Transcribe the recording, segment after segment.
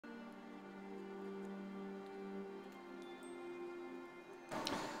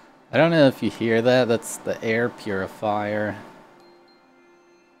I don't know if you hear that. That's the air purifier.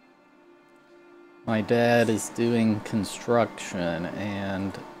 My dad is doing construction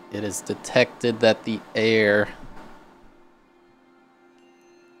and it is detected that the air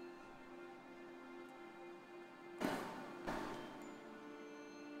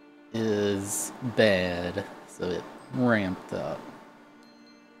is bad, so it ramped up.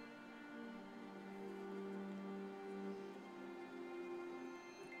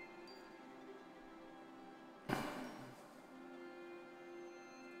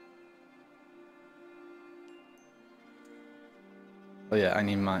 Oh yeah, I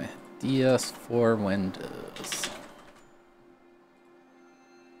need my DS4 Windows.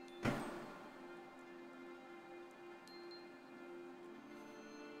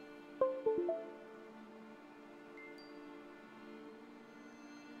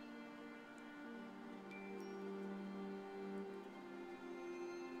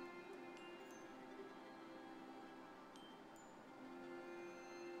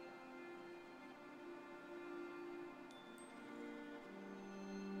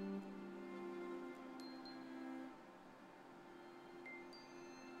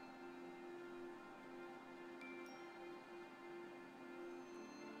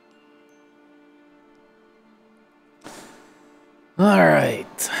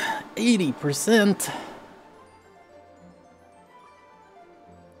 Alright, 80%.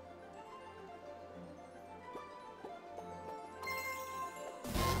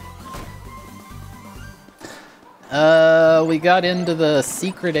 We got into the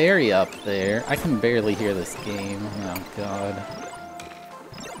secret area up there. I can barely hear this game. Oh god.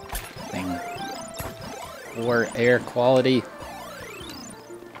 Thing. Poor air quality.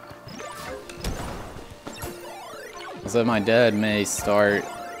 So my dad may start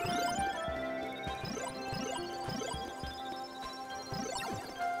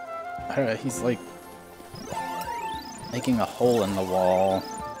I don't know, he's like making a hole in the wall.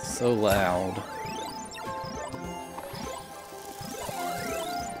 It's so loud.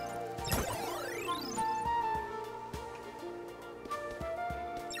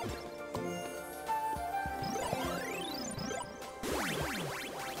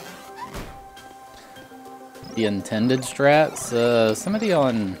 The intended strats, somebody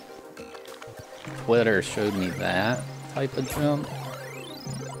on Twitter showed me that type of jump.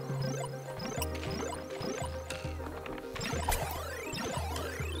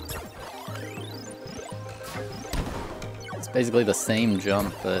 It's basically the same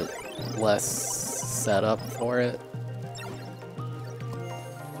jump, but less setup for it.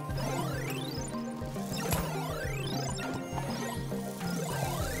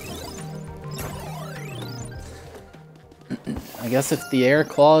 I guess if the air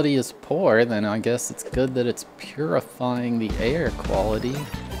quality is poor, then I guess it's good that it's purifying the air quality.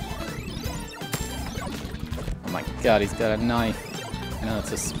 Oh my god, he's got a knife. I know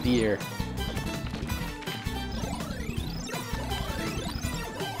it's a spear.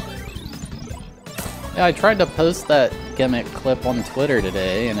 Yeah, I tried to post that Gimmick clip on Twitter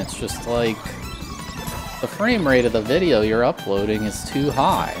today, and it's just like the frame rate of the video you're uploading is too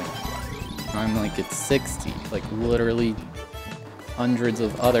high. I'm like, it's 60, like literally hundreds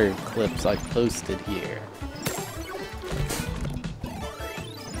of other clips I've posted here.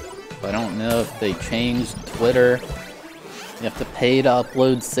 I don't know if they changed Twitter. You have to pay to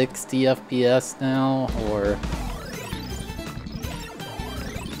upload 60 FPS now, or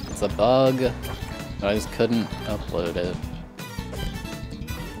it's a bug. I just couldn't upload it.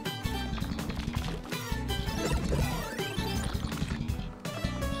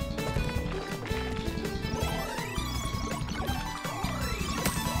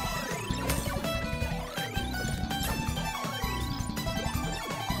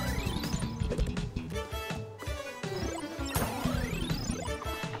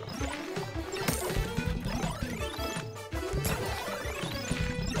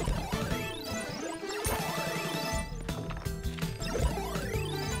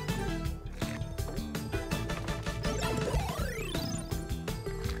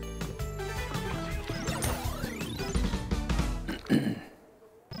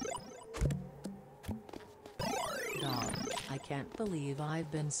 Can't believe I've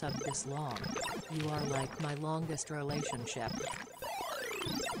been subbed this long. You are like my longest relationship.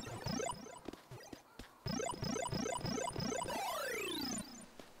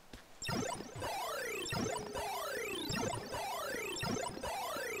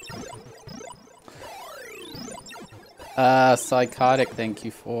 Psychotic, thank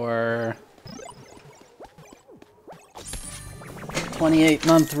you for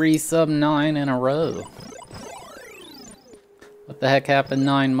 28-month resub 9 in a row. What the heck happened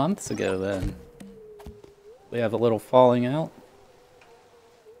 9 months ago then? We have a little falling out?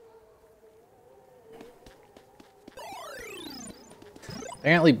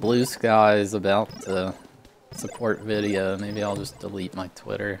 Apparently Blue Sky is about to support video. Maybe I'll just delete my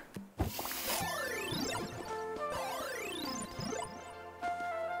Twitter.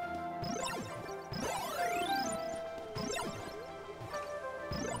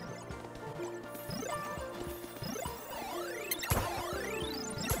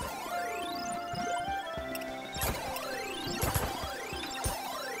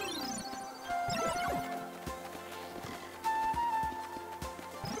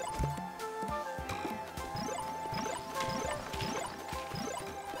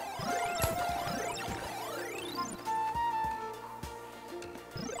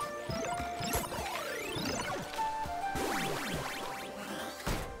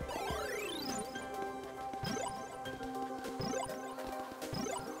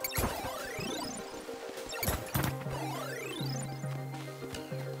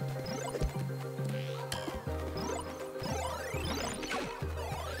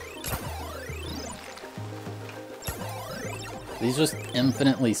 These just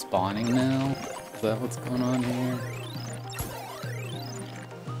infinitely spawning now? Is that what's going on here?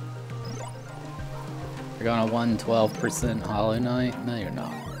 You're gonna 112% Hollow Knight? No, you're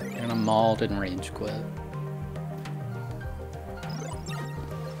not. You're gonna mauled and rage quit.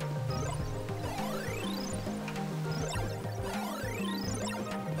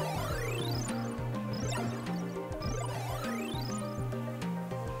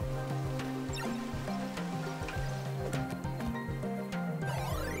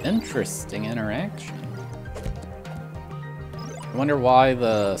 Interesting interaction. I wonder why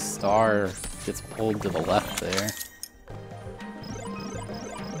the star gets pulled to the left there.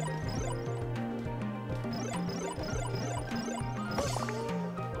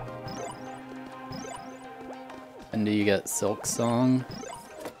 And do you get Silk Song?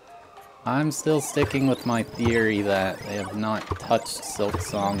 I'm still sticking with my theory that they have not touched Silk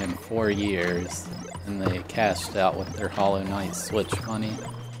Song in 4 years, and they cashed out with their Hollow Knight Switch money.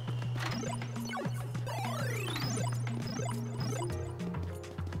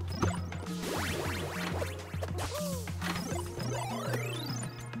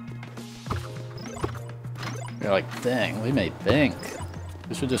 You're like, dang, we made bank.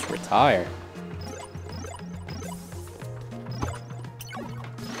 We should just retire.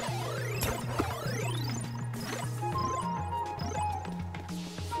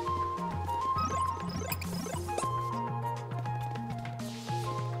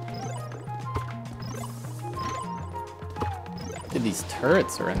 Dude, these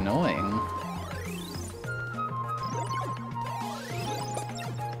turrets are annoying.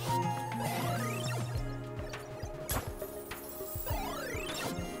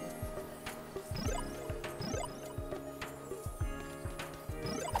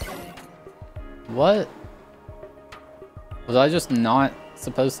 What? Was I just not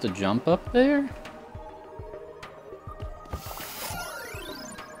supposed to jump up there?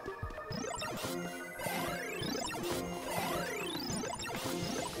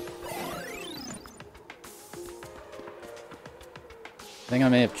 I think I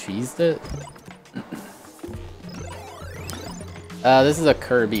may have cheesed it. This is a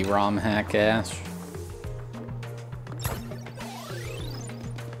Kirby ROM hack, Ash.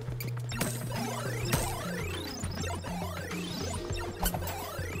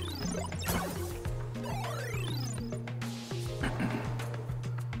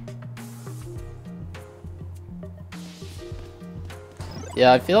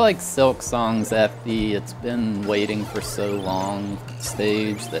 Yeah, I feel like Silk Song's at the it's been waiting for so long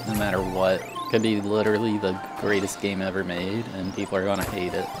stage that no matter what, it could be literally the greatest game ever made, and people are gonna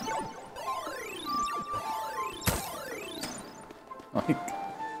hate it. Like,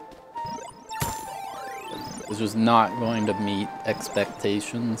 it's just not going to meet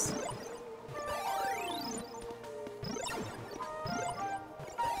expectations.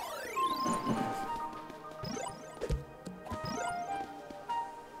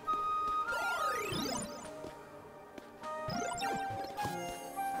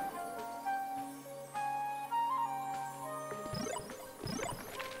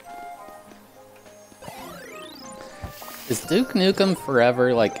 Is Duke Nukem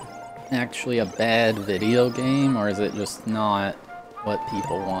Forever, like, actually a bad video game, or is it just not what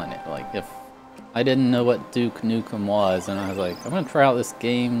people wanted? Like, if I didn't know what Duke Nukem was, and I was like, I'm gonna try out this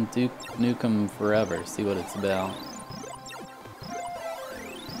game, Duke Nukem Forever, see what it's about.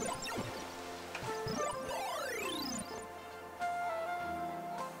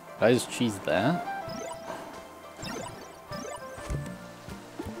 Did I just cheese that?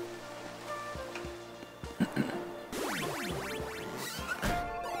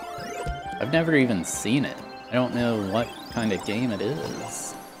 I've never even seen it. I don't know what kind of game it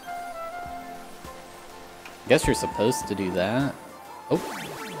is. I guess you're supposed to do that. Oh.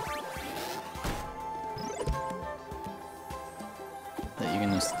 That you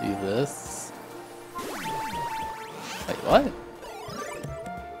can just do this. Wait, what?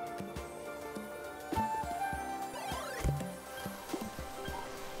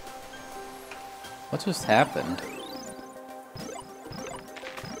 What just happened?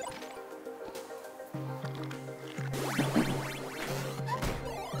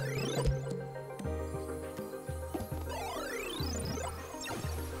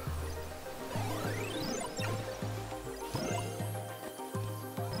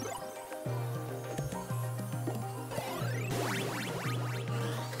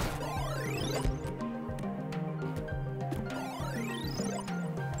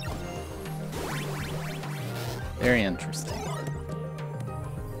 Very interesting.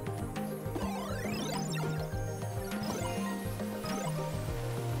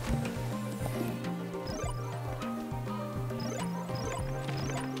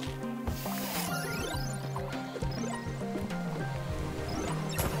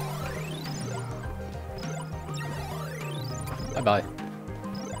 Bye-bye.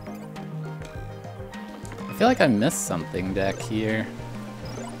 I feel like I missed something back here.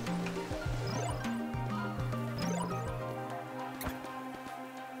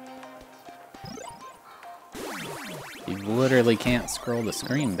 You literally can't scroll the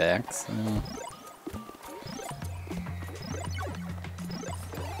screen back, so...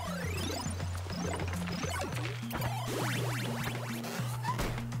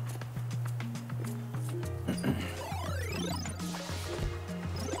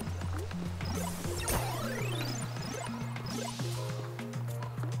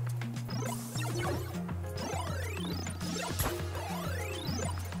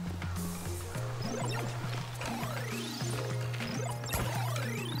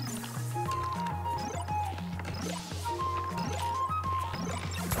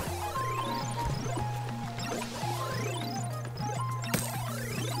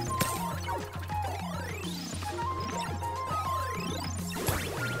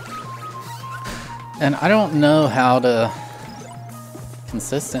 And I don't know how to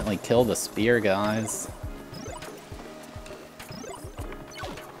consistently kill the spear guys.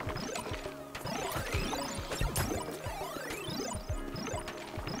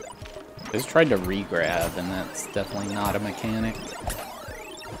 I just tried to re-grab, and that's definitely not a mechanic.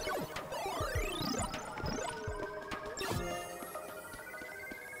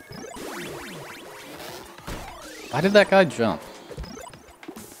 Why did that guy jump?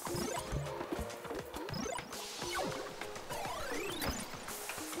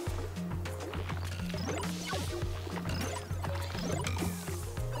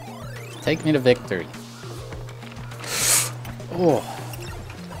 Take me to victory. Oh.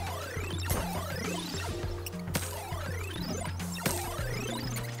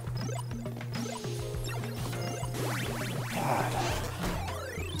 God.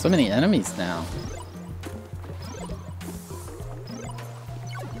 So many enemies now.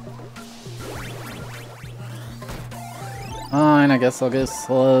 Fine, I guess I'll go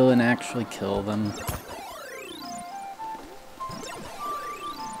slow and actually kill them.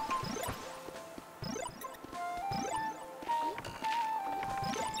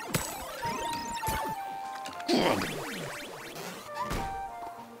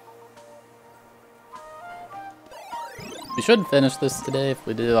 We should finish this today. If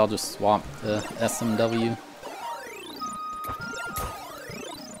we do, I'll just swap to SMW.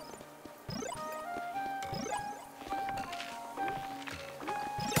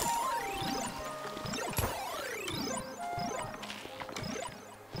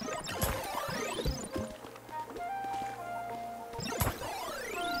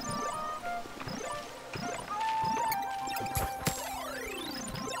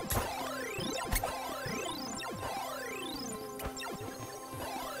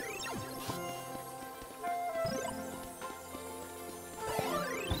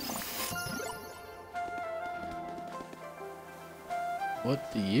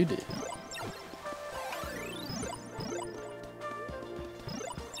 What do you do?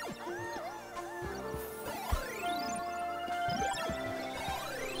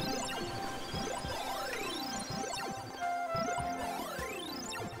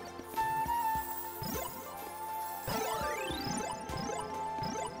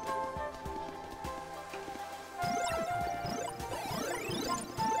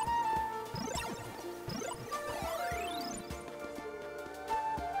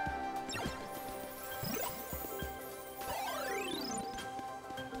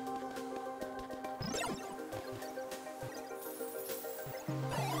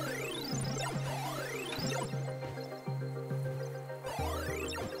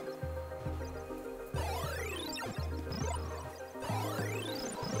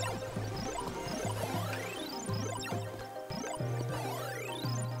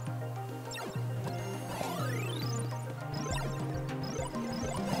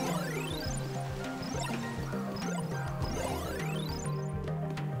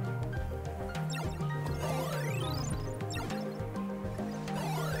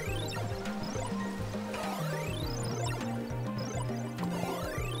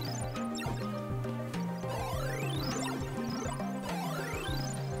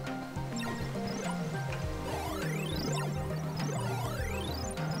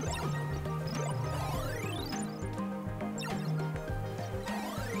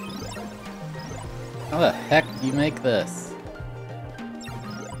 the heck do you make this?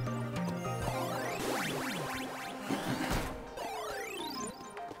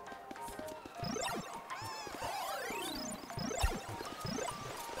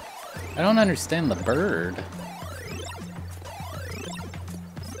 I don't understand the bird.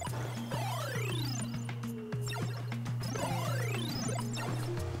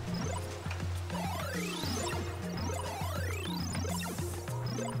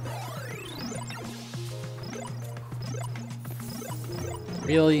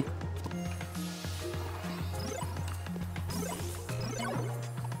 Really?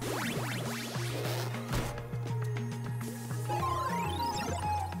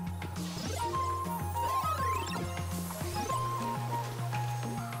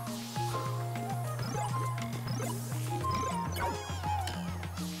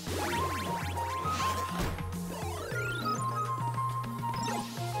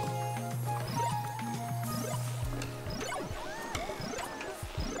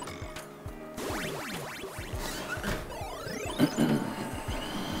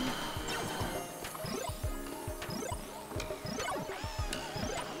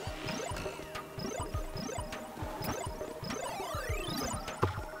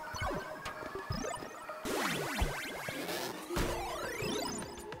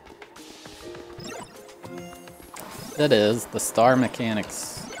 That is, the star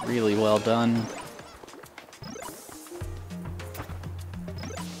mechanic's really well done.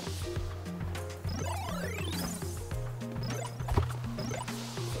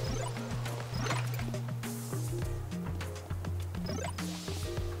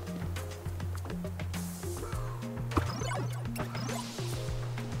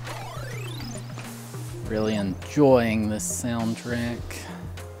 Really enjoying this soundtrack.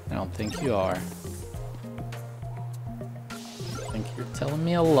 I don't think you are. I think you're telling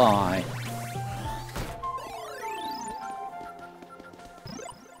me a lie.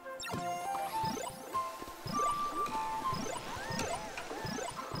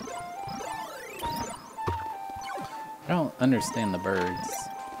 I don't understand the birds.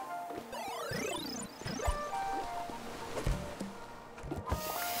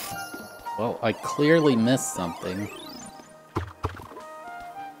 Well, I clearly missed something.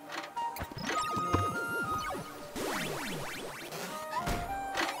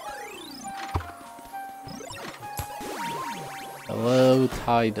 Hello,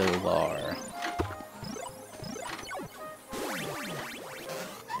 Tidolar.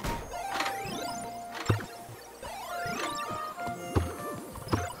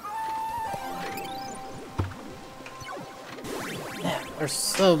 There's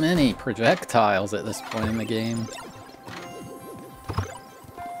so many projectiles at this point in the game.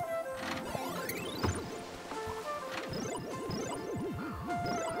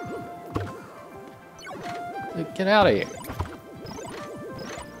 Dude, get out of here.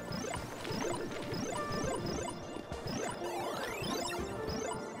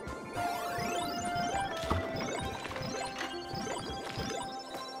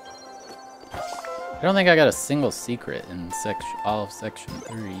 I don't think I got a single secret in all of Section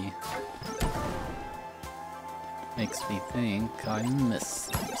 3. Makes me think I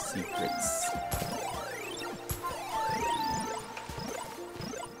missed some secrets.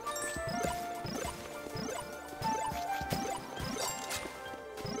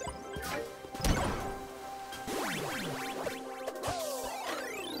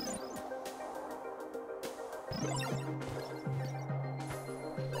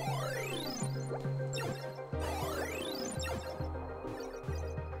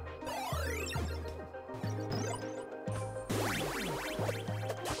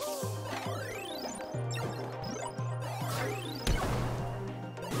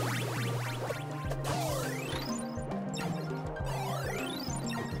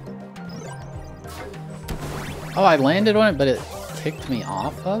 Oh, I landed on it, but it kicked me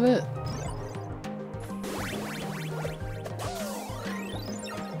off of it?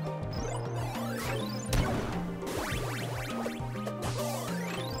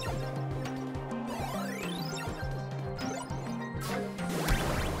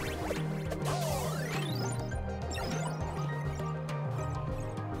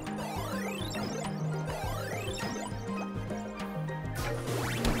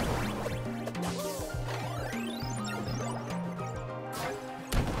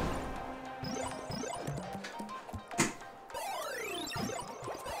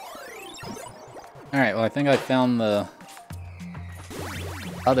 Alright, well I think I found the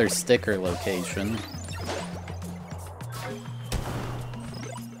other sticker location.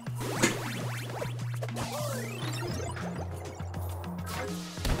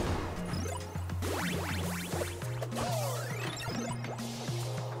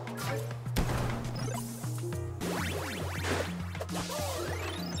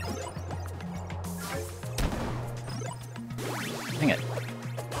 Dang it.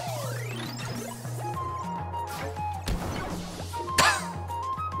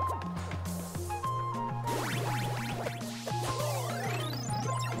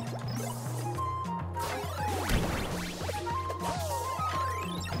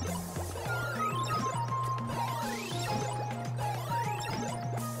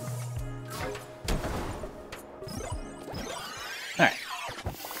 Alright.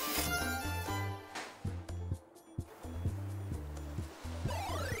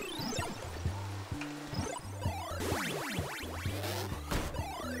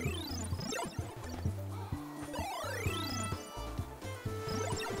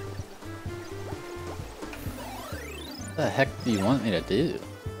 What the heck do you want me to do?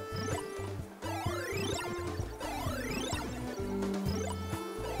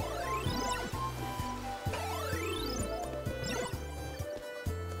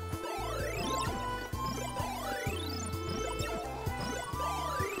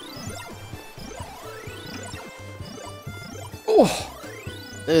 Oh!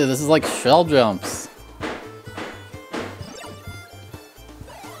 Dude, this is like shell jumps.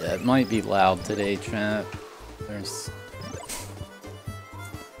 Yeah, it might be loud today, chat.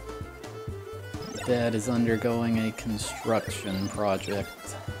 Dad is undergoing a construction project.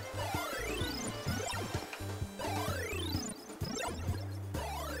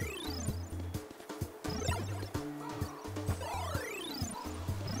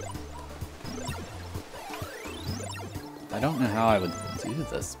 I don't know how I would do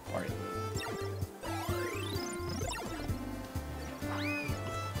this part.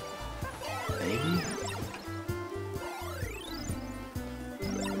 Maybe?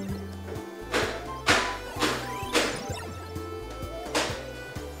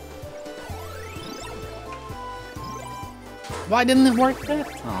 Why didn't it work that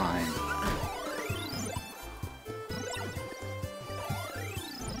time?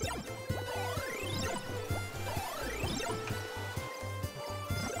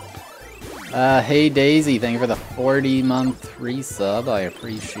 Hey Daisy, thank you for the 40-month resub. I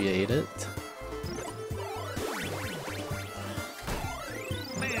appreciate it.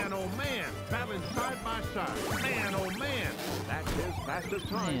 Man, oh man, traveling side by side. Man, oh man, that's his fastest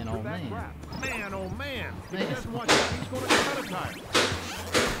time. Man, oh man. Man, oh man, if Man. he doesn't watch it, he's going to cut a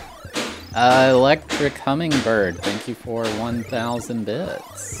time. Electric Hummingbird, thank you for 1,000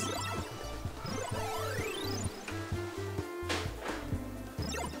 bits.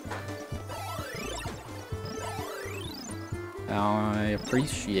 I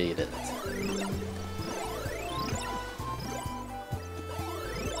appreciate it.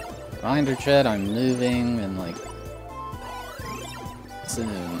 Reminder chat, I'm moving and like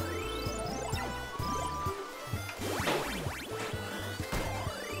soon.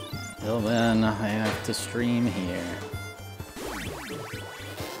 Till then, I have to stream here.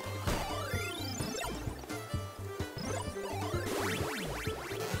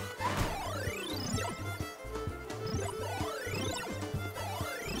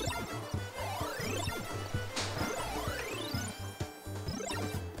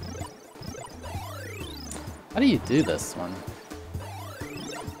 How do you do this one?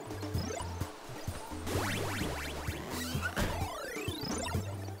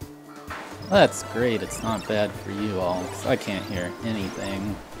 That's great, it's not bad for you all, because I can't hear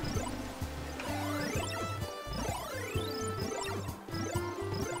anything.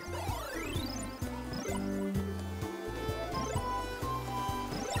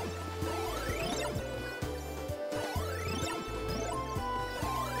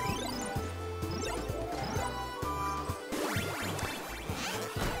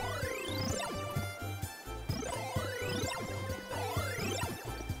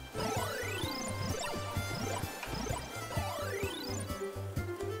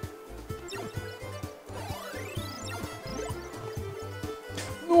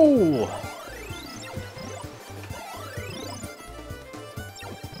 No!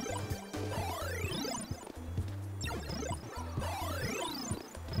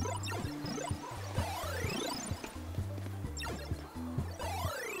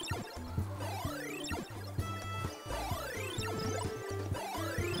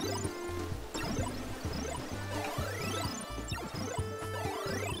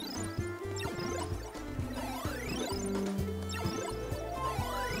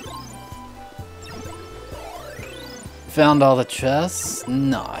 Found all the chests?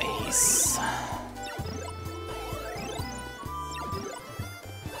 Nice. I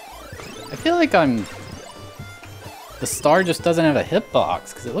feel like the star just doesn't have a hitbox,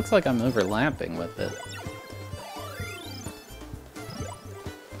 because it looks like I'm overlapping with it.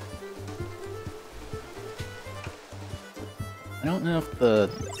 I don't know if the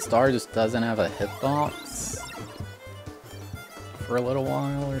star just doesn't have a hitbox for a little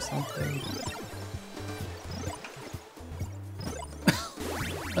while or something.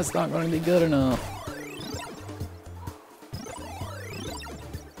 That's not going to be good enough.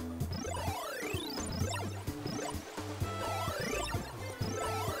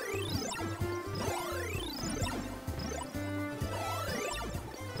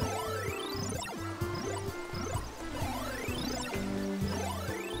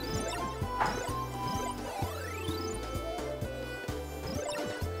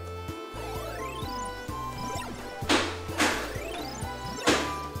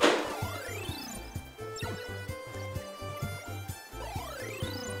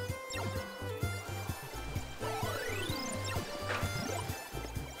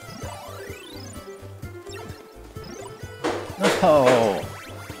 Oh.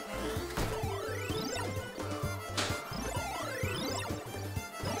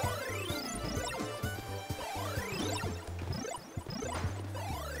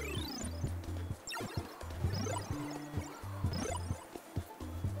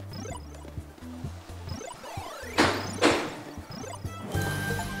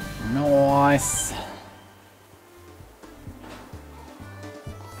 Nice.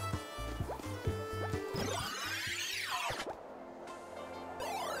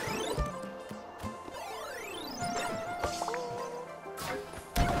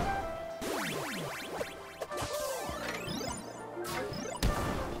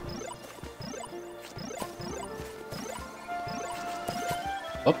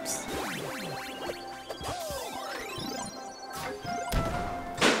 Oops.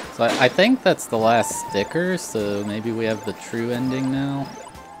 So I think that's the last sticker, so maybe we have the true ending now.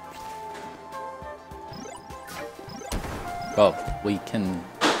 Well, we can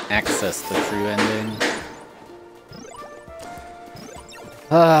access the true ending.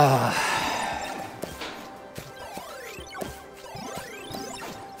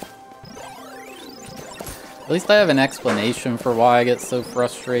 At least I have an explanation for why I get so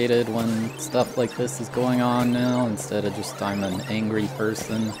frustrated when stuff like this is going on now, instead of just I'm an angry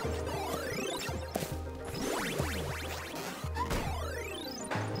person.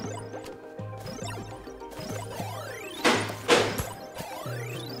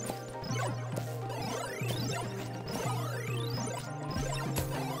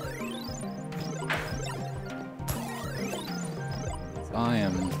 So I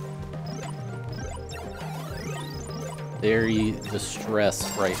am very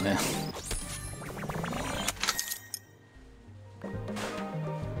distressed right now.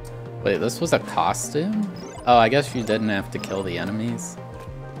 Wait, this was a costume? Oh, I guess you didn't have to kill the enemies.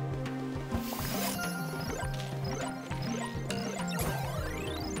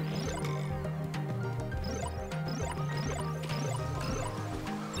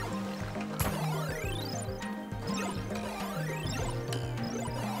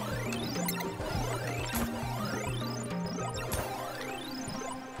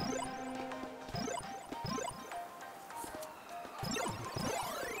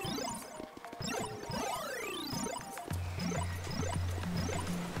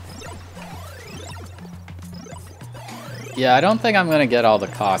 Yeah, I don't think I'm gonna get all the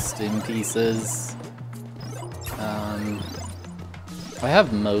costume pieces. I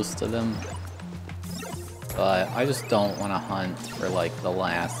have most of them, but I just don't want to hunt for like the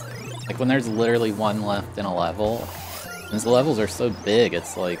last, like when there's literally one left in a level. These levels are so big,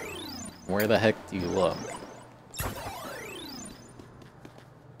 it's like, where the heck do you look?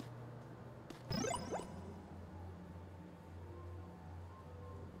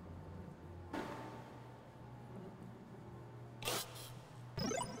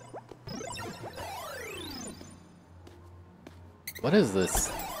 What is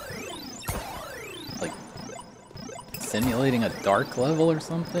this? Like, simulating a dark level or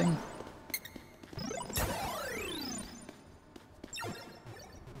something?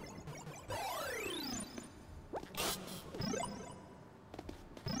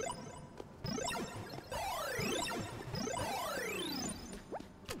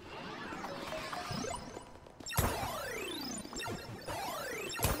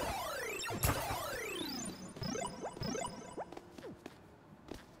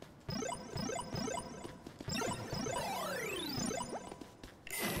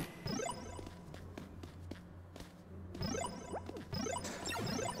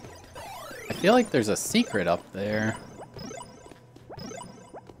 I feel like there's a secret up there.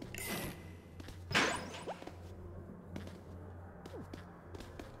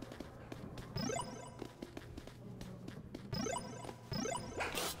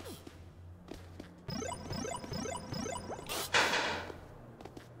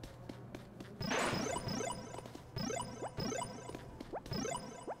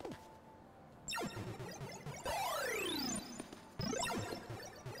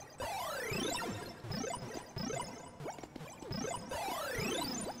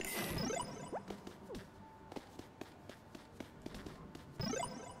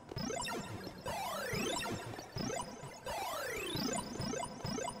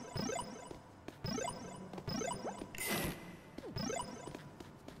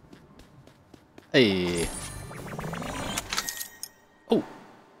 Hey. Oh.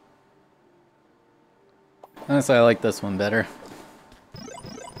 Honestly, I like this one better.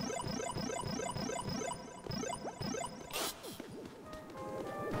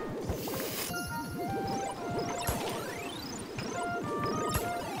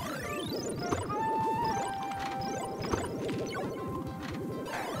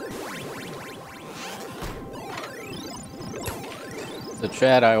 So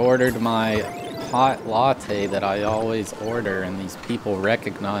Chad, I ordered my hot latte that I always order, and these people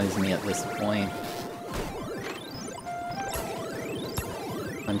recognize me at this point.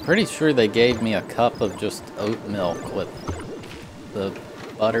 I'm pretty sure they gave me a cup of just oat milk with the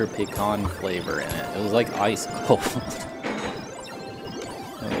butter pecan flavor in it. It was like ice cold.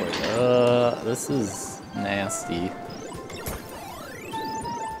 This is nasty.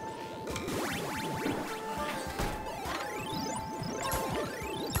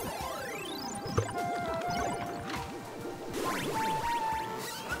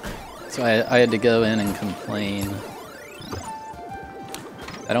 So I had to go in and complain.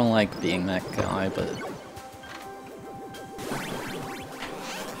 I don't like being that guy, but...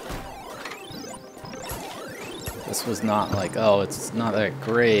 This was not like, oh, it's not that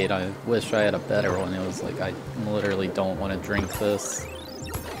great, I wish I had a better one. It was like, I literally don't want to drink this.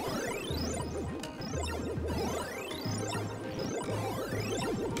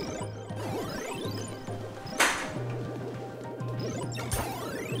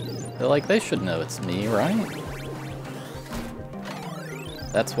 They're like, they should know it's me, right?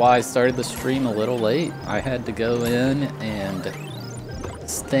 That's why I started the stream a little late. I had to go in and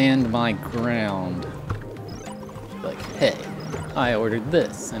stand my ground. Like, hey, I ordered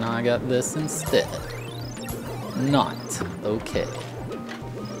this and I got this instead. Not okay.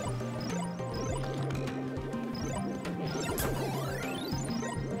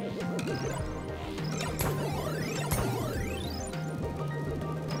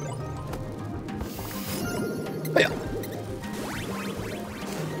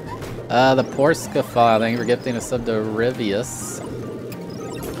 The Porska file, thank you for gifting a sub to Rivius.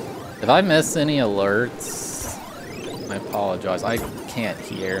 If I miss any alerts, I apologize. I can't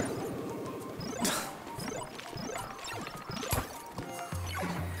hear.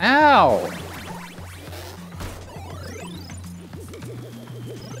 Ow!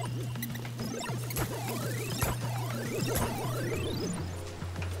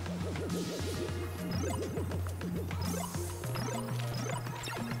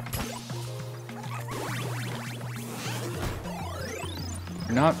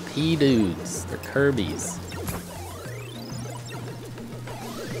 They're not P-dudes, they're Kirby's.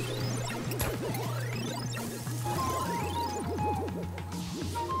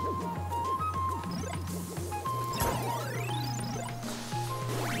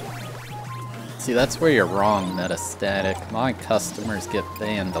 See, that's where you're wrong, Metastatic. My customers get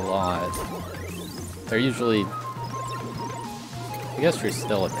banned a lot. They're usually... I guess you're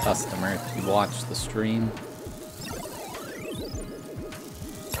still a customer if you watch the stream.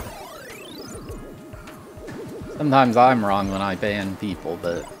 Sometimes I'm wrong when I ban people,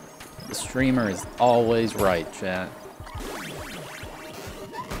 but the streamer is always right, chat.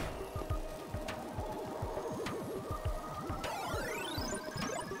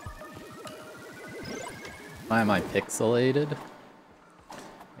 Why am I pixelated?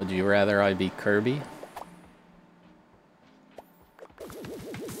 Would you rather I be Kirby?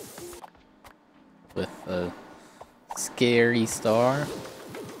 With a scary star?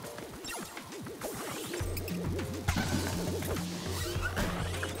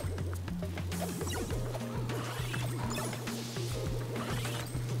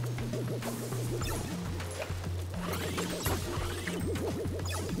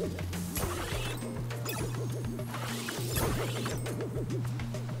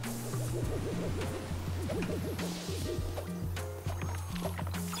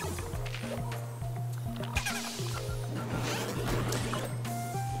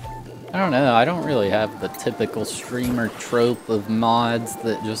 I don't know, I don't really have the typical streamer trope of mods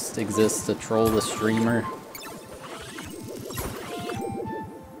that just exist to troll the streamer.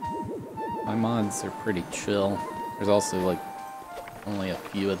 My mods are pretty chill. There's also like only a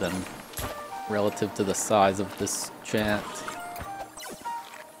few of them relative to the size of this chat.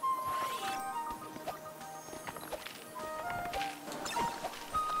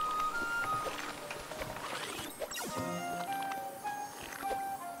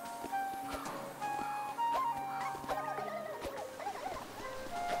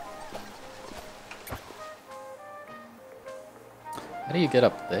 How do you get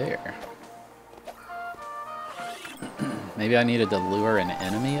up there? Maybe I needed to lure an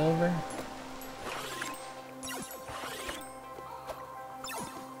enemy over?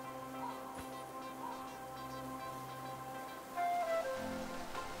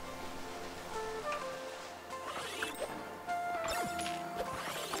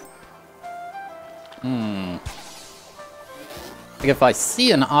 Like, if I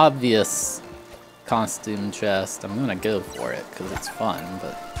see an obvious costume chest, I'm gonna go for it, because it's fun,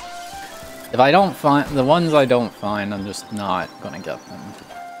 but... If I don't find... The ones I don't find, I'm just not gonna get them.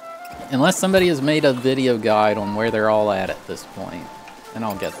 Unless somebody has made a video guide on where they're all at this point, and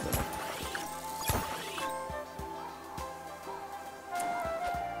I'll get them.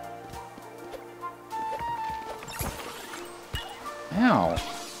 Ow.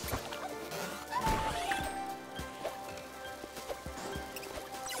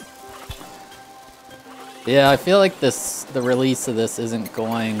 Yeah, I feel like the release of this isn't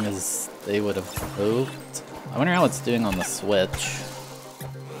going as they would have hoped. I wonder how it's doing on the Switch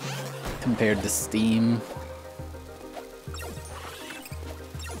compared to Steam.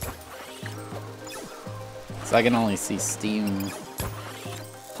 So I can only see Steam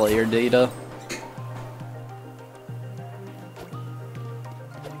player data.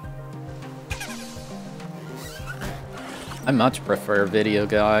 I much prefer video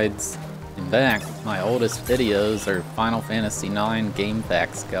guides. In fact, my oldest videos are Final Fantasy IX game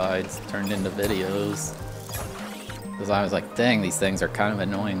facts guides turned into videos. Because I was like, dang, these things are kind of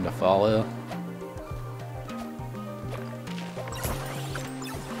annoying to follow.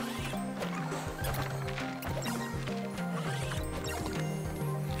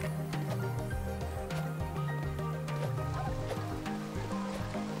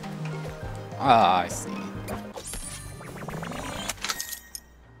 Ah, I see.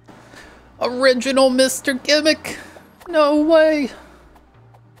 Original Mr. Gimmick! No way!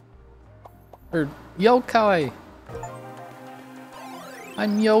 Or Yokai.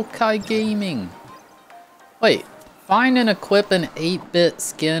 I'm Yokai Gaming. Wait, find and equip an 8-bit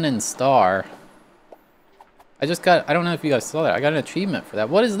skin and star. I just got, I don't know if you guys saw that, I got an achievement for that.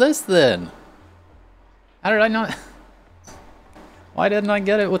 What is this then? How did I not? Why didn't I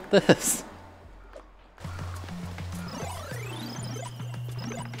get it with this?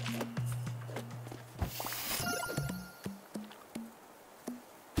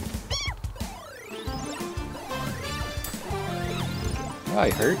 I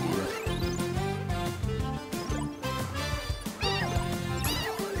hurt you.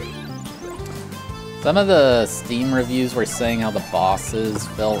 Some of the Steam reviews were saying how the bosses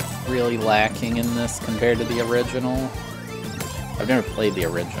felt really lacking in this compared to the original. I've never played the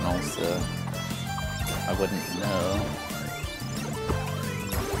original, so I wouldn't know.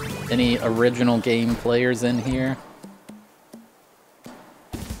 Any original game players in here?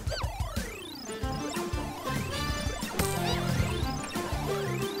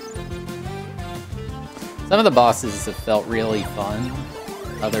 Some of the bosses have felt really fun.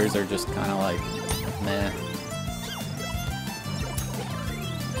 Others are just kind of like, meh.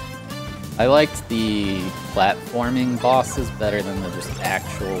 I liked the platforming bosses better than the just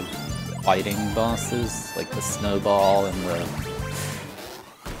actual fighting bosses, like the snowball and the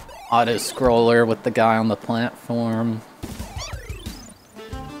auto-scroller with the guy on the platform.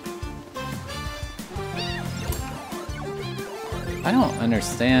 I don't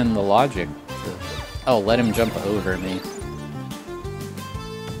understand the logic. Oh, let him jump over me.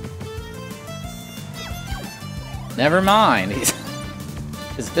 Never mind.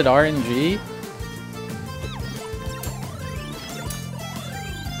 Is it RNG?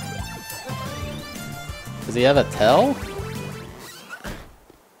 Does he have a tell?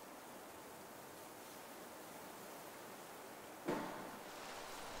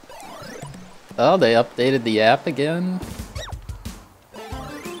 Oh, they updated the app again?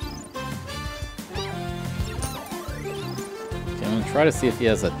 Try to see if he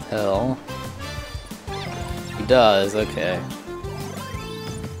has a tell. He does, okay.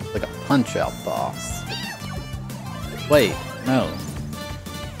 Like a punch-out boss. Wait, no.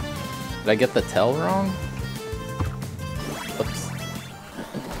 Did I get the tell wrong? Oops.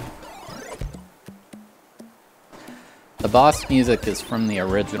 The boss music is from the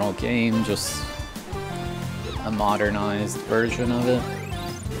original game, just a modernized version of it.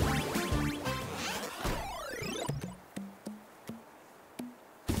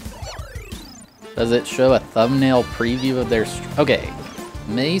 Does it show a thumbnail preview of their okay.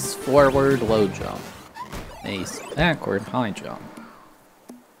 Mace forward, low jump. Mace backward, high jump.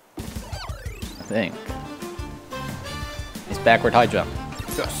 I think. Mace backward, high jump.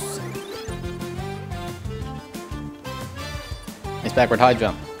 Yes. Mace backward, high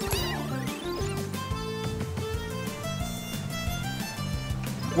jump.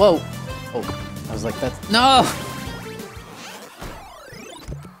 Whoa! Oh, I was like, that's... No!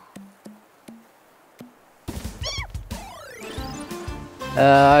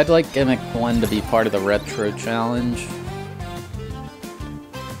 I'd like Gimmick 1 to be part of the Retro Challenge.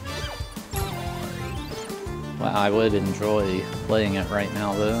 Wow, I would enjoy playing it right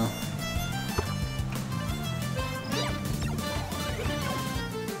now, though.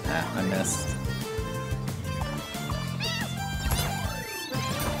 Ah, I missed.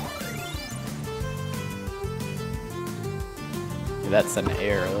 That's an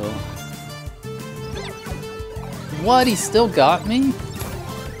arrow. What? He still got me?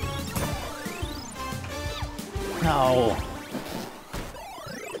 No.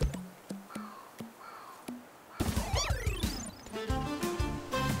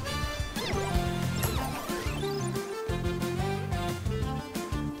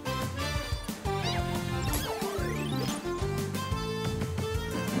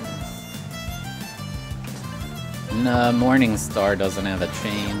 No, Morningstar doesn't have a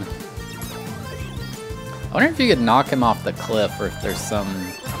chain. I wonder if you could knock him off the cliff, or if there's some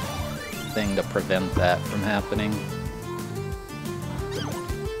thing to prevent that from happening.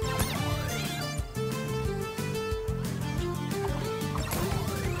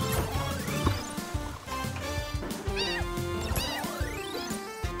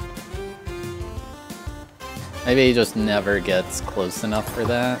 Maybe he just never gets close enough for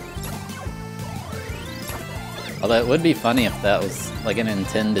that. Although it would be funny if that was like an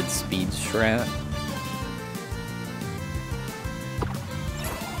intended speed strat.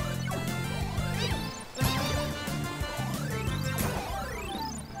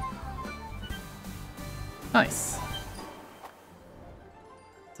 Nice.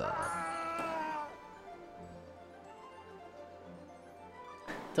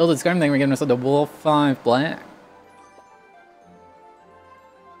 Tilted Scarm thing, we're giving us the Wolf 5 Black.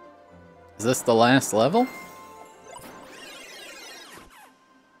 Is this the last level?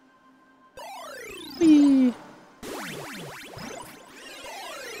 Whee!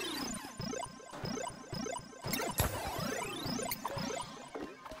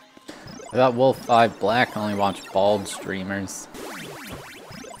 I thought Wolf 5 Black only watched bald streamers.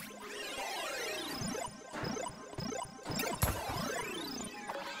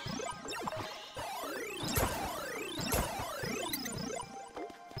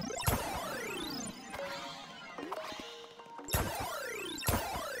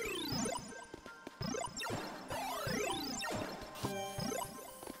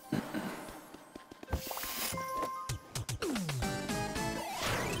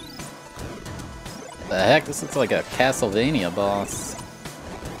 The heck? This looks like a Castlevania boss.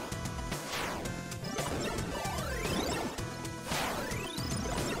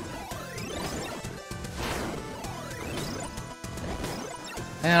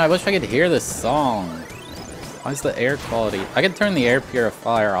 Man, I wish I could hear this song. Why's the air quality? I could turn the air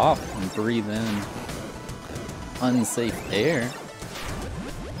purifier off and breathe in unsafe air.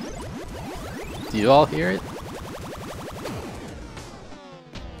 Do you all hear it?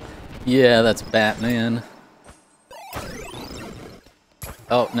 Yeah, that's Batman.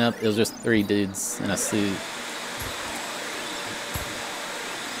 Oh, nope, it was just 3 dudes in a suit.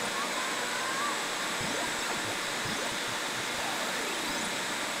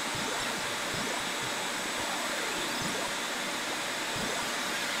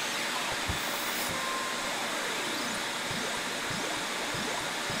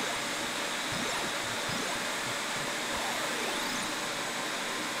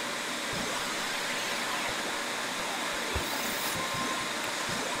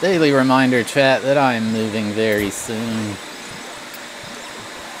 Daily reminder, chat, that I'm moving very soon.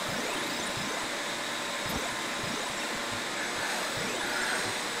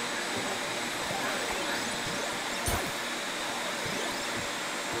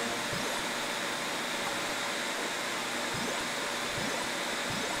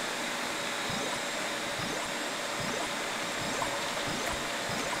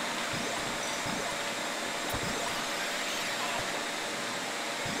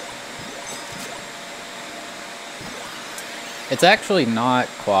 It's actually not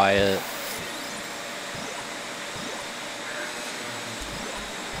quiet.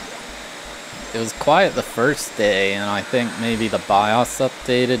 It was quiet the first day, and I think maybe the BIOS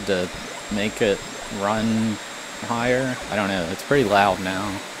updated to make it run higher. I don't know, it's pretty loud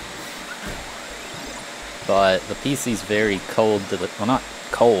now. But the PC's very cold to the, well, not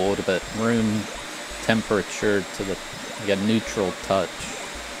cold, but room temperature to the, like a neutral touch.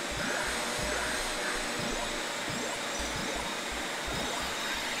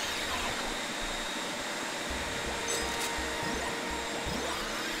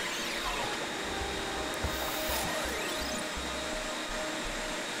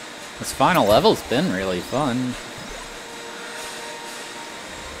 This final level's been really fun.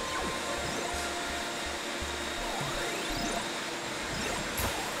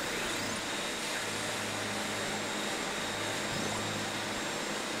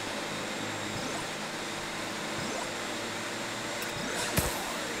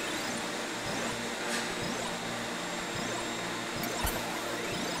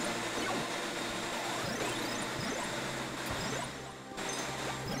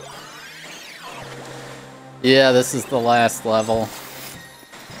 Yeah, this is the last level.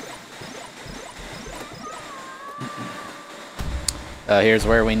 Here's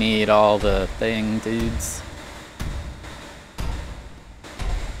where we need all the thing dudes.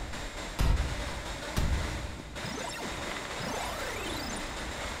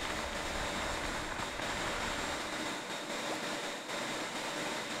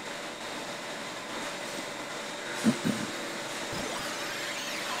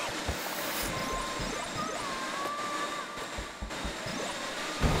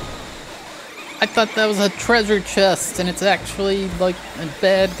 I thought that was a treasure chest, and it's actually, like, a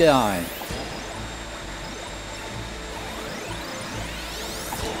bad guy.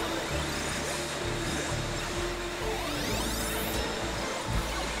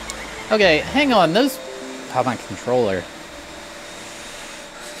 Okay, hang on, those... Oh, my controller.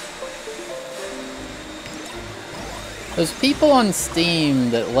 Those people on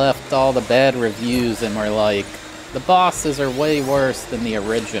Steam that left all the bad reviews and were like, the bosses are way worse than the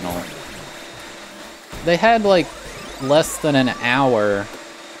original. They had, like, less than an hour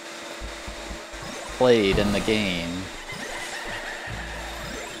played in the game.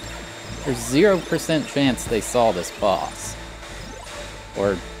 There's 0% chance they saw this boss.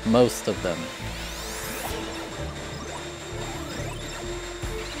 Or most of them.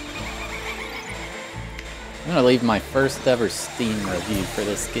 I'm gonna leave my first ever Steam review for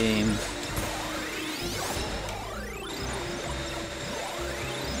this game.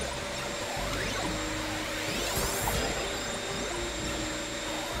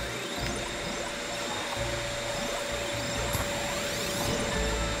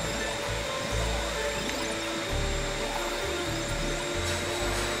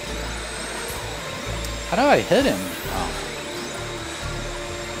 How do I hit him? Oh.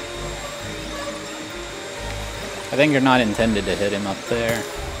 I think you're not intended to hit him up there.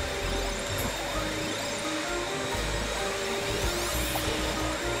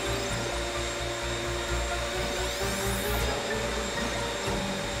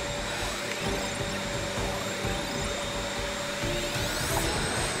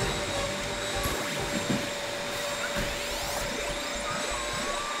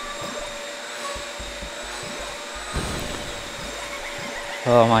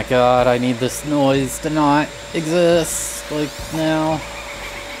 Oh my god, I need this noise to not exist, like, now.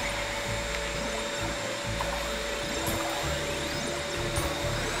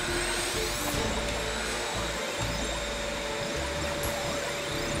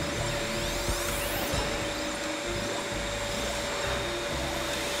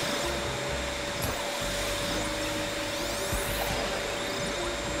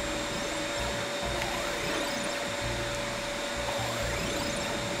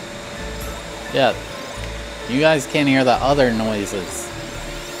 Yeah, you guys can't hear the other noises.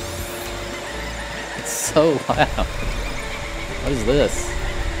 It's so loud. What is this?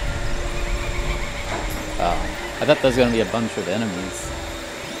 Oh, I thought there was gonna be a bunch of enemies.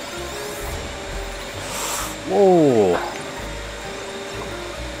 Whoa.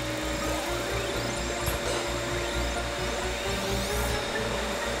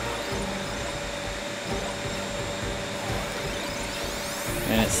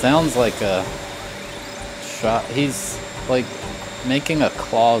 And it sounds like a shot. He's like making a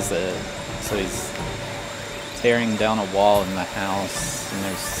closet, so he's tearing down a wall in the house, and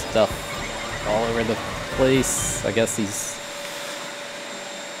there's stuff all over the place. I guess he's...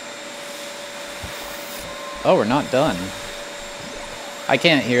 Oh, we're not done. I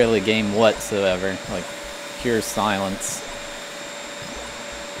can't hear the game whatsoever, like pure silence.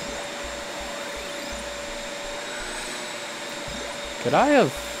 Could I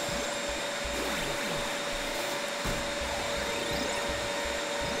have...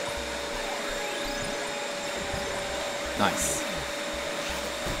 Nice.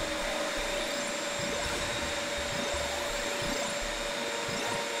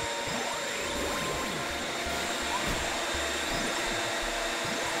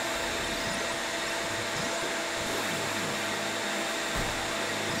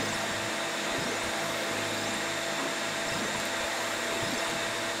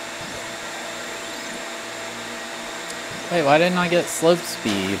 Wait, why didn't I get slope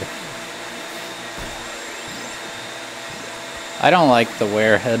speed? I don't like to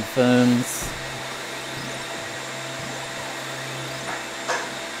wear headphones.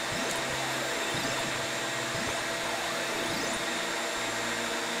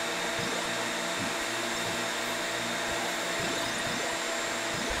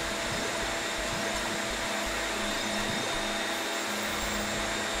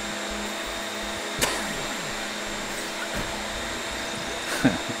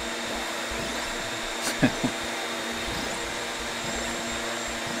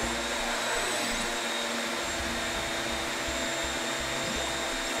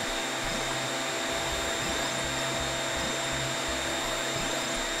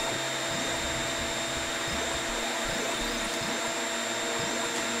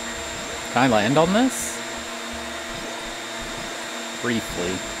 Can I land on this?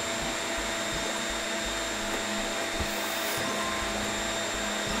 Briefly.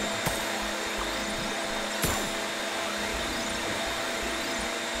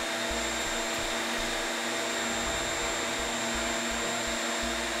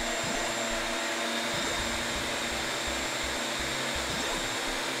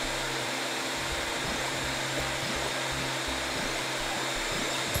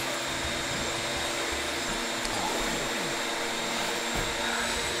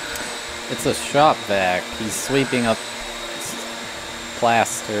 It's a shop vac. He's sweeping up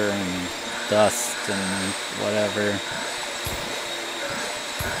plaster and dust and whatever.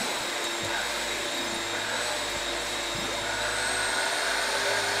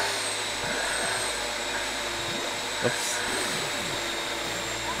 Oops.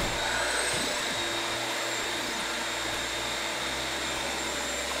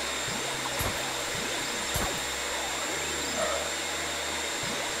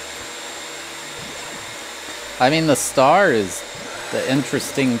 I mean, the star is the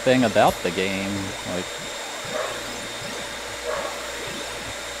interesting thing about the game. Like,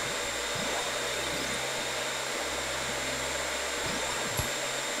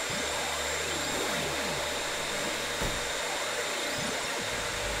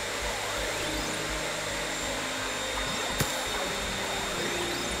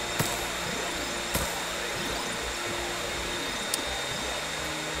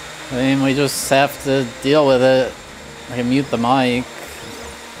 I mean, we just have to deal with it. I can mute the mic.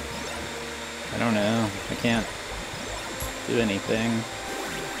 I don't know. I can't do anything.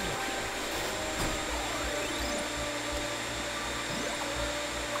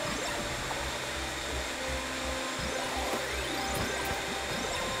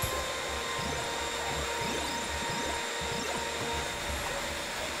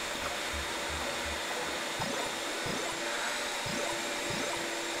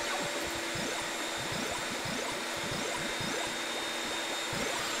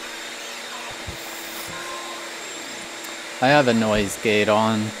 I have a noise gate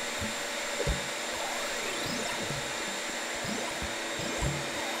on.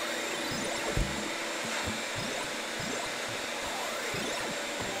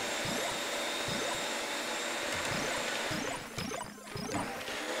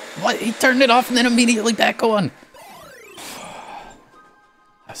 What? He turned it off and then immediately back on.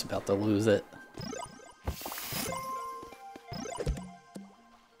 I was about to lose it.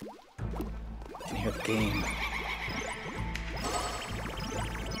 I can hear the game.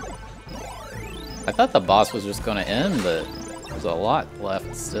 I thought the boss was just gonna end, but there's a lot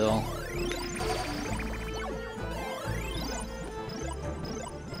left still.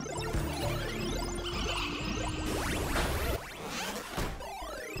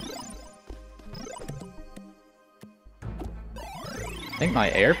 I think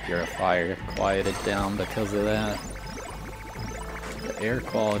my air purifier quieted down because of that. The air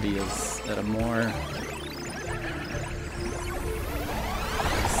quality is at a more...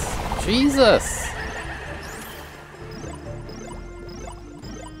 Jesus!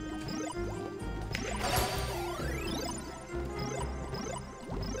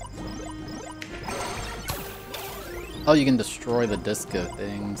 Oh, you can destroy the disco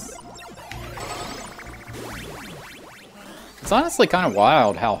things. It's honestly kind of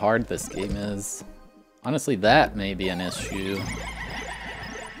wild how hard this game is. Honestly, that may be an issue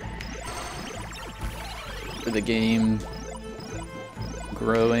for the game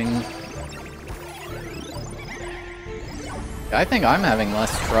growing. I think I'm having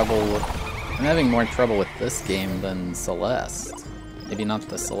less trouble with... I'm having more trouble with this game than Celeste. Maybe not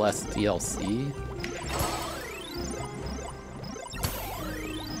the Celeste DLC.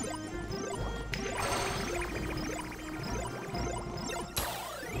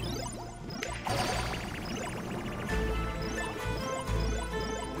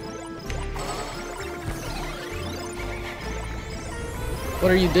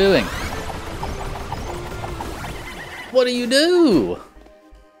 What are you doing? What do you do?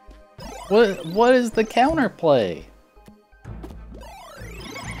 What is the counterplay?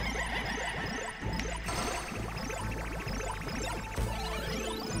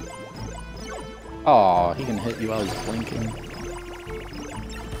 Aw, he can hit you while he's blinking.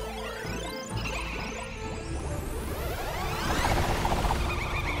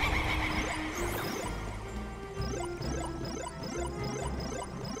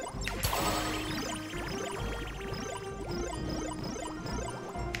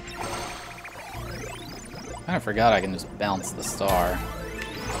 I forgot I can just bounce the star.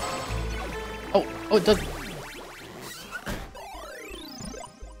 Oh, it does.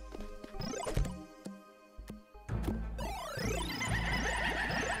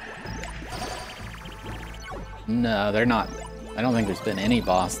 No, they're not. I don't think there's been any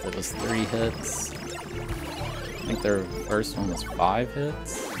boss that was 3 hits. I think their first one was 5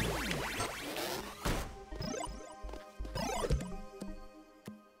 hits.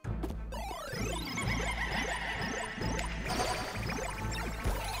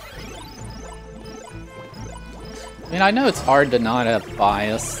 I mean, I know it's hard to not have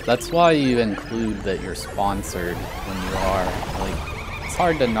bias. That's why you include that you're sponsored when you are. Like, it's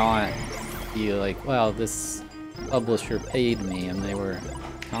hard to not be like, wow, this publisher paid me and they were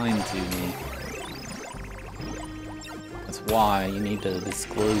kind to me. That's why you need to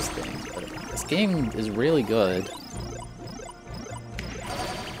disclose things. But this game is really good.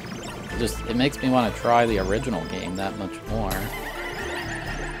 It makes me want to try the original game that much more.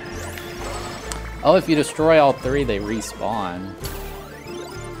 Oh, if you destroy all 3, they respawn.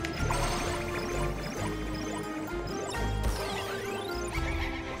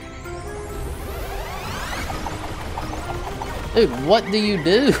 Dude, what do you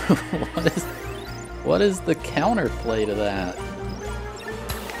do? What is the counterplay to that?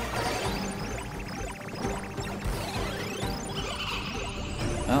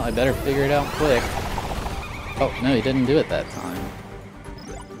 Well, I better figure it out quick. Oh, no, he didn't do it that time.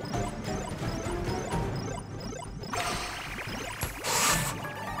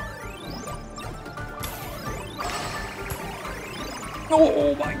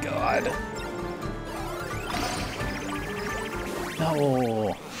 Oh my god.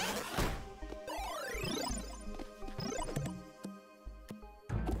 No.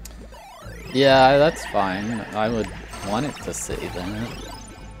 Yeah, that's fine. I would want it to say that.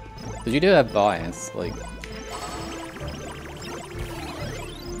 Because you do have bias, like...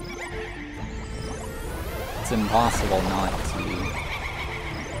 It's impossible not to.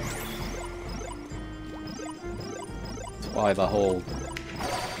 That's why the whole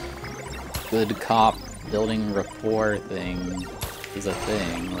good cop building rapport thing is a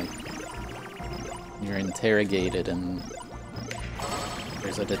thing. Like, you're interrogated and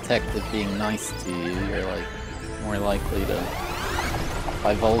there's a detective being nice to you, you're like more likely to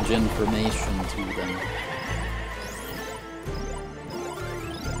divulge information to them.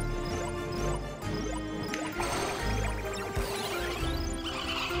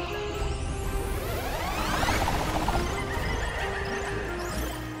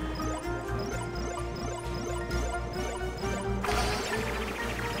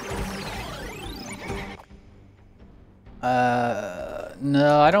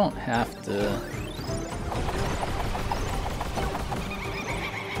 No, I don't have to.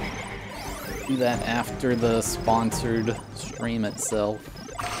 Do that after the sponsored stream itself.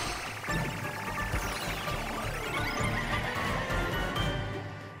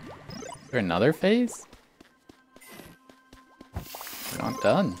 Is there another phase? We're not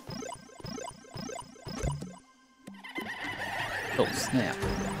done. Oh, snap.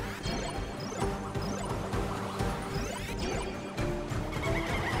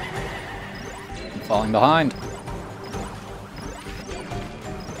 Falling behind.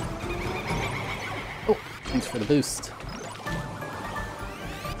 Oh, thanks for the boost.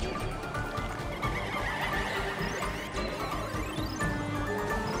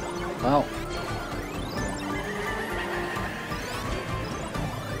 Well.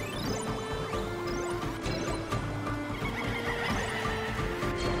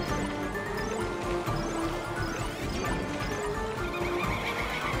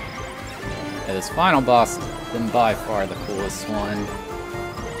 Yeah, this final boss has been by far the coolest one.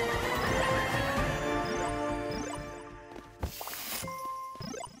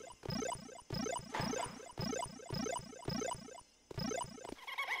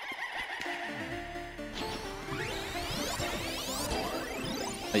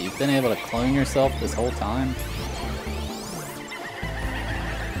 But you've been able to clone yourself this whole time?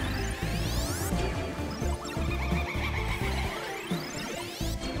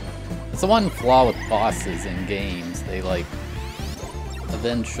 It's the one flaw with bosses in games. They like,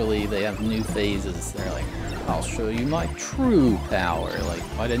 eventually they have new phases. They're like, I'll show you my true power. Like,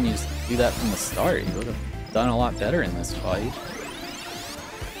 why didn't you just do that from the start? You would have done a lot better in this fight.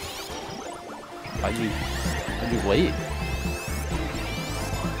 Why'd you wait?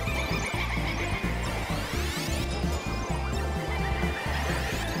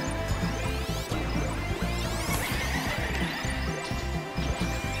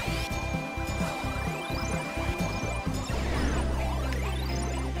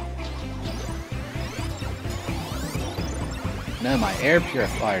 No, my air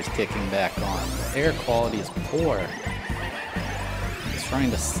purifier's kicking back on. The air quality is poor. It's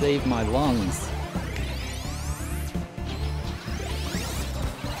trying to save my lungs.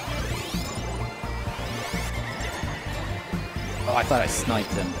 Oh, I thought I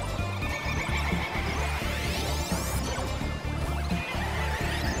sniped him.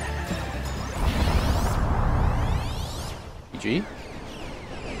 GG.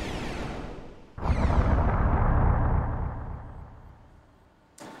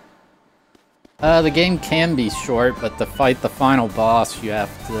 The game can be short, but to fight the final boss, you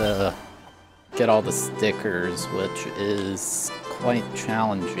have to get all the stickers, which is quite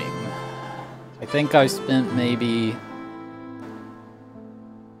challenging. I think I spent maybe...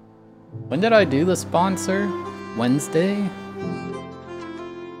 When did I do the sponsor? Wednesday?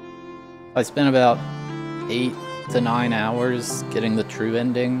 I spent about 8 to 9 hours getting the true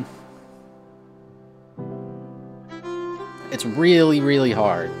ending. It's really, really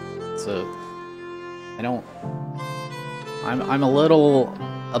hard, so I don't... I'm a little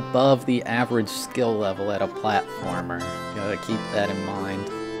above the average skill level at a platformer. You gotta keep that in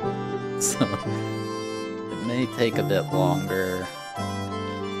mind. So, it may take a bit longer.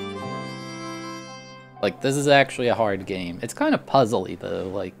 Like, this is actually a hard game. It's kind of puzzly, though,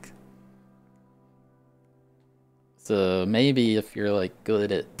 like... So, maybe if you're, like,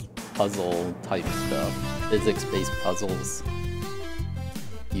 good at puzzle-type stuff, physics-based puzzles,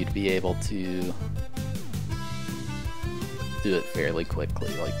 you'd be able to do it fairly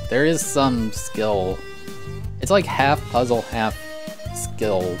quickly. Like, there is some skill... It's like half puzzle, half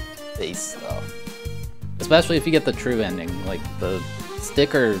skill-based stuff. Especially if you get the true ending. Like, the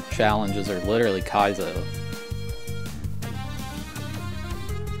sticker challenges are literally Kaizo.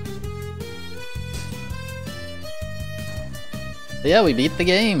 But yeah, we beat the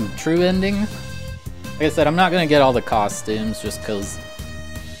game. True ending. Like I said, I'm not gonna get all the costumes just because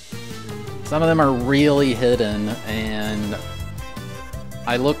some of them are really hidden, and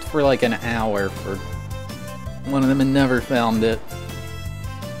I looked for like an hour for one of them and never found it.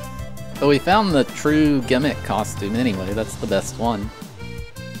 But we found the true Gimmick costume anyway, that's the best one.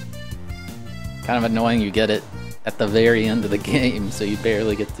 Kind of annoying you get it at the very end of the game, so you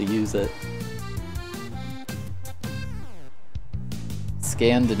barely get to use it.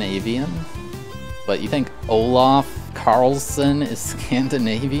 Scandinavian? But you think Olaf Carlson is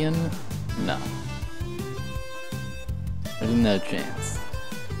Scandinavian? No. There's no chance.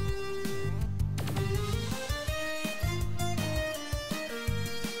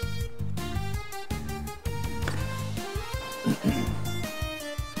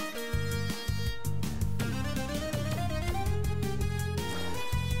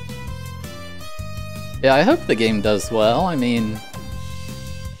 Yeah, I hope the game does well. I mean,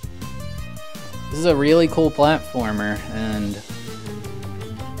 this is a really cool platformer, and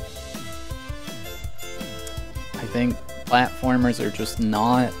I think platformers are just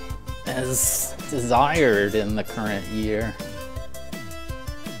not as desired in the current year.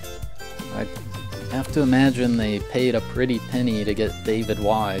 I have to imagine they paid a pretty penny to get David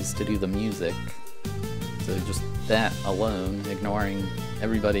Wise to do the music. So just that alone, ignoring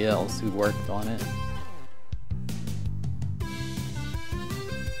everybody else who worked on it.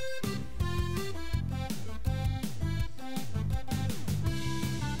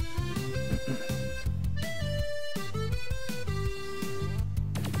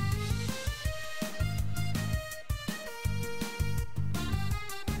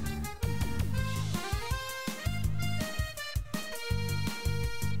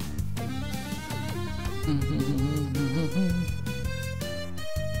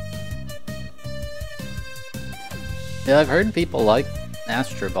 Yeah, I've heard people like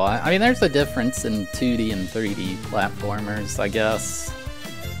Astrobot. I mean, there's a difference in 2D and 3D platformers, I guess.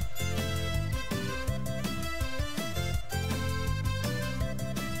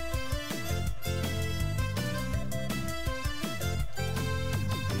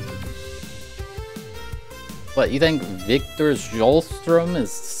 What, you think Victor Jolstrom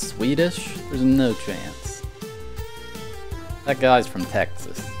is Swedish? There's no chance. That guy's from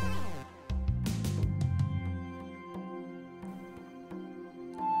Texas.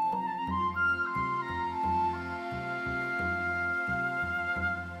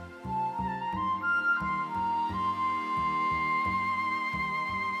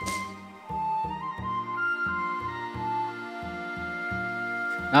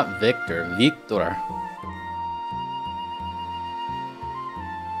 Not Victor, Victor.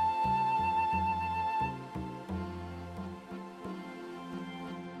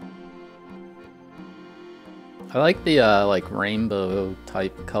 I like the like rainbow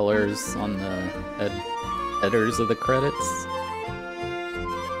type colors on the headers of the credits.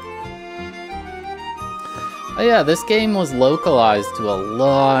 Oh yeah, this game was localized to a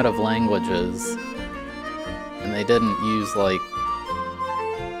lot of languages, and they didn't use like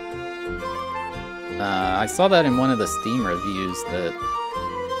I saw that in one of the Steam reviews that...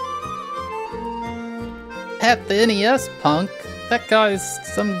 At the NES, punk! That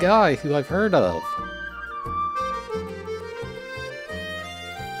guy's some guy who I've heard of.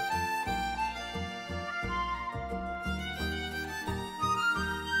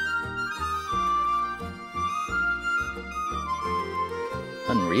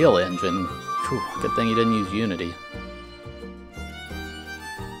 Unreal Engine. Whew, good thing you didn't use Unity.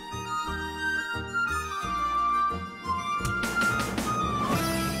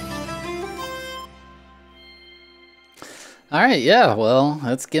 Alright, yeah, well,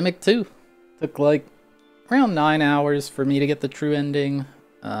 that's Gimmick 2. Took like around 9 hours for me to get the true ending.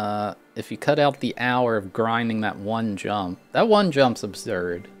 If you cut out the hour of grinding that one jump's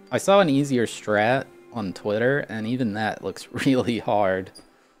absurd. I saw an easier strat on Twitter, and even that looks really hard.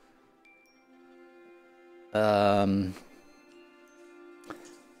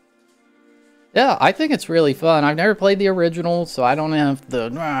 Yeah, I think it's really fun. I've never played the original, so I don't have the,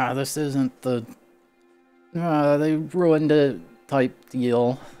 this isn't the, they ruined it type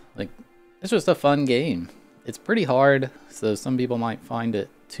deal. Like, it's just a fun game. It's pretty hard, so some people might find it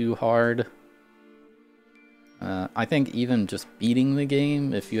too hard. I think even just beating the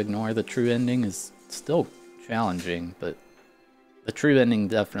game, if you ignore the true ending, is still challenging, but the true ending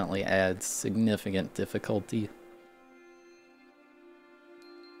definitely adds significant difficulty.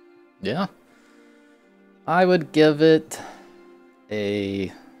 Yeah. I would give it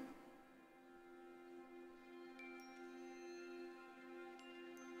a...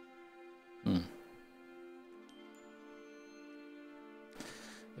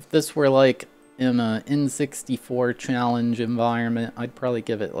 If this were like in a N64 challenge environment, I'd probably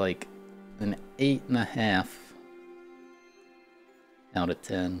give it like an 8.5 out of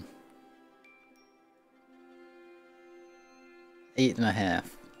 10. 8.5.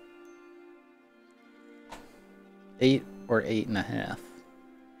 8 or 8.5.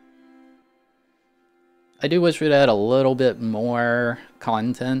 I do wish we'd had a little bit more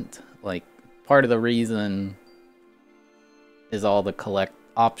content. Like, part of the reason is all the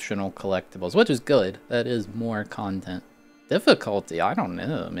optional collectibles, which is good. That is more content. Difficulty, I don't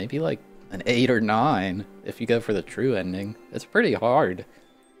know. Maybe like an 8 or 9 if you go for the true ending. It's pretty hard.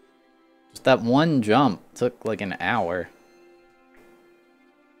 Just that one jump took like an hour.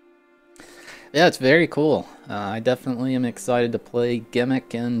 Yeah, it's very cool. I definitely am excited to play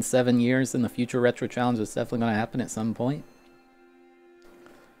Gimmick in 7 years in the future. Retro Challenge is definitely going to happen at some point.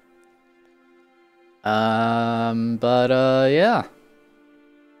 Yeah.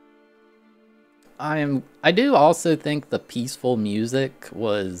 I do also think the peaceful music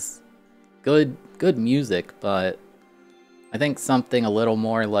was good music, but I think something a little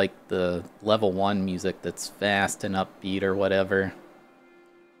more like the level 1 music that's fast and upbeat or whatever.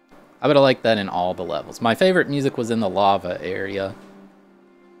 I would have liked that in all the levels. My favorite music was in the lava area.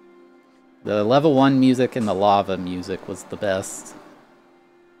 The level 1 music and the lava music was the best.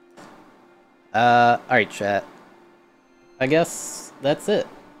 Alright, chat. I guess that's it.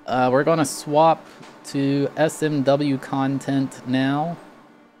 We're gonna swap to SMW content now.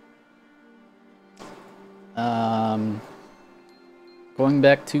 Going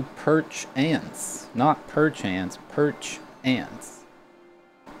back to Perch Ants. Not Perch Ants, Perch Ants.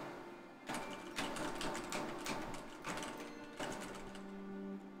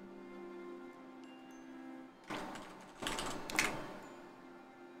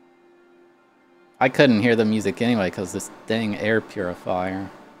 I couldn't hear the music anyway because this dang air purifier.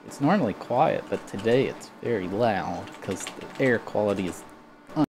 It's normally quiet, but today it's very loud because the air quality is